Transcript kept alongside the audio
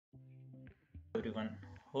Everyone,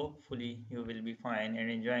 hopefully you will be fine and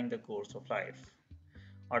enjoying the course of life.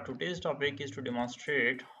 Our today's topic is to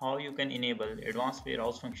demonstrate how you can enable advanced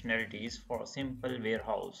warehouse functionalities for a simple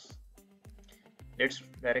warehouse. Let's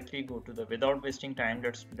directly go to the without wasting time.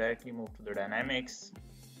 Let's directly move to the dynamics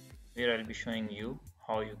where I'll be showing you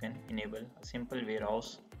how you can enable a simple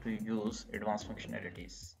warehouse to use advanced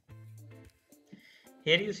functionalities.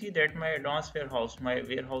 Here you see that my advanced warehouse, my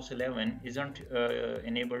warehouse 11 isn't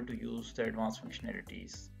enabled to use the advanced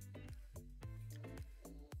functionalities.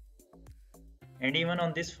 And even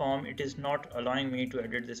on this form it is not allowing me to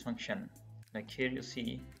edit this function. Like here you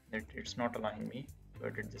see that it's not allowing me to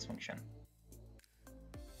edit this function.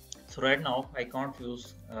 So right now I can't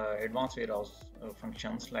use advanced warehouse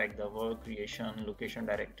functions like the work creation, location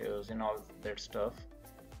directives and all that stuff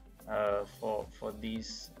for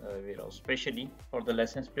these warehouse, especially for the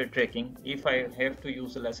license plate tracking. If I have to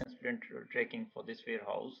use the license plate tracking for this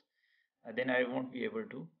warehouse, then I won't be able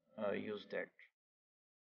to use that.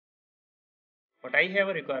 But I have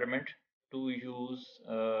a requirement to use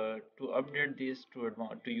to update this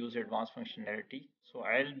to use advanced functionality. So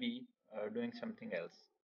I'll be doing something else.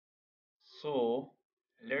 So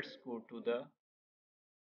let's go to the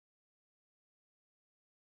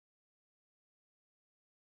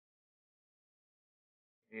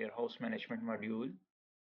warehouse management module.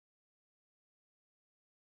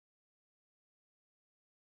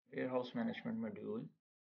 Warehouse management module.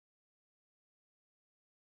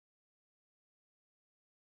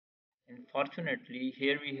 And fortunately,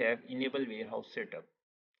 here we have enable warehouse setup.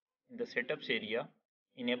 In the setups area,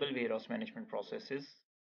 enable warehouse management processes,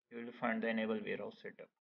 you will find the enable warehouse setup.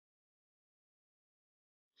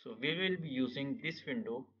 So we will be using this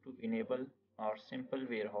window to enable our simple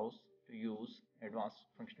warehouse to use advanced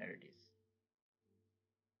functionalities.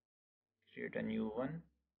 Create a new one,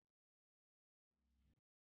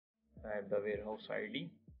 type the warehouse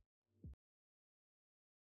ID,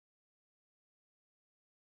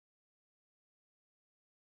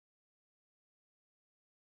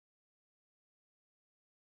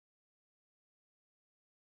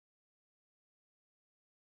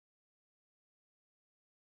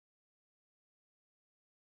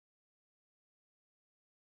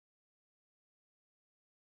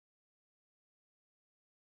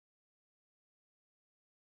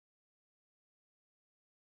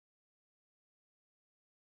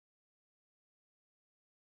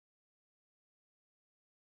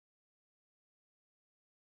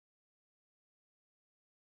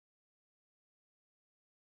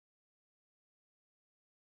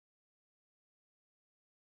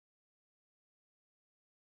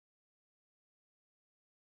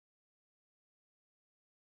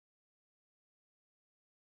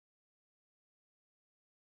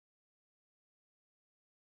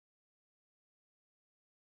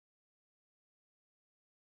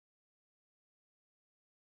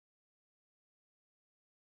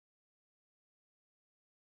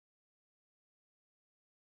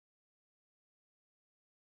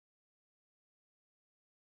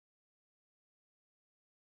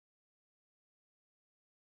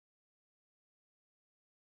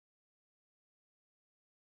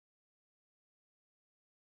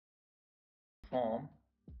 form.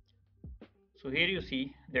 So here you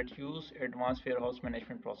see that use advanced warehouse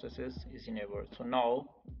management processes is enabled. So now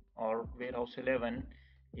our warehouse 11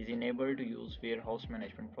 is enabled to use warehouse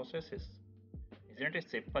management processes. Isn't it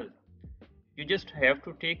simple? You just have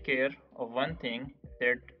to take care of one thing,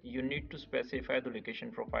 that you need to specify the location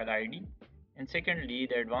profile ID, and secondly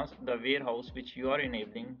the warehouse which you are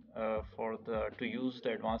enabling for the to use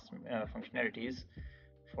the advanced functionalities.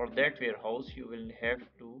 For that warehouse you will have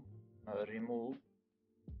to remove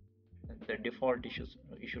the default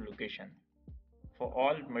issue location. For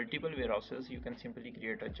all multiple warehouses you can simply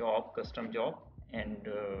create a custom job, and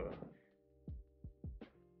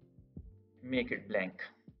make it blank.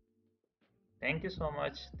 Thank you so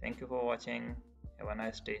much. Thank you for watching. Have a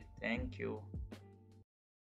nice day. Thank you.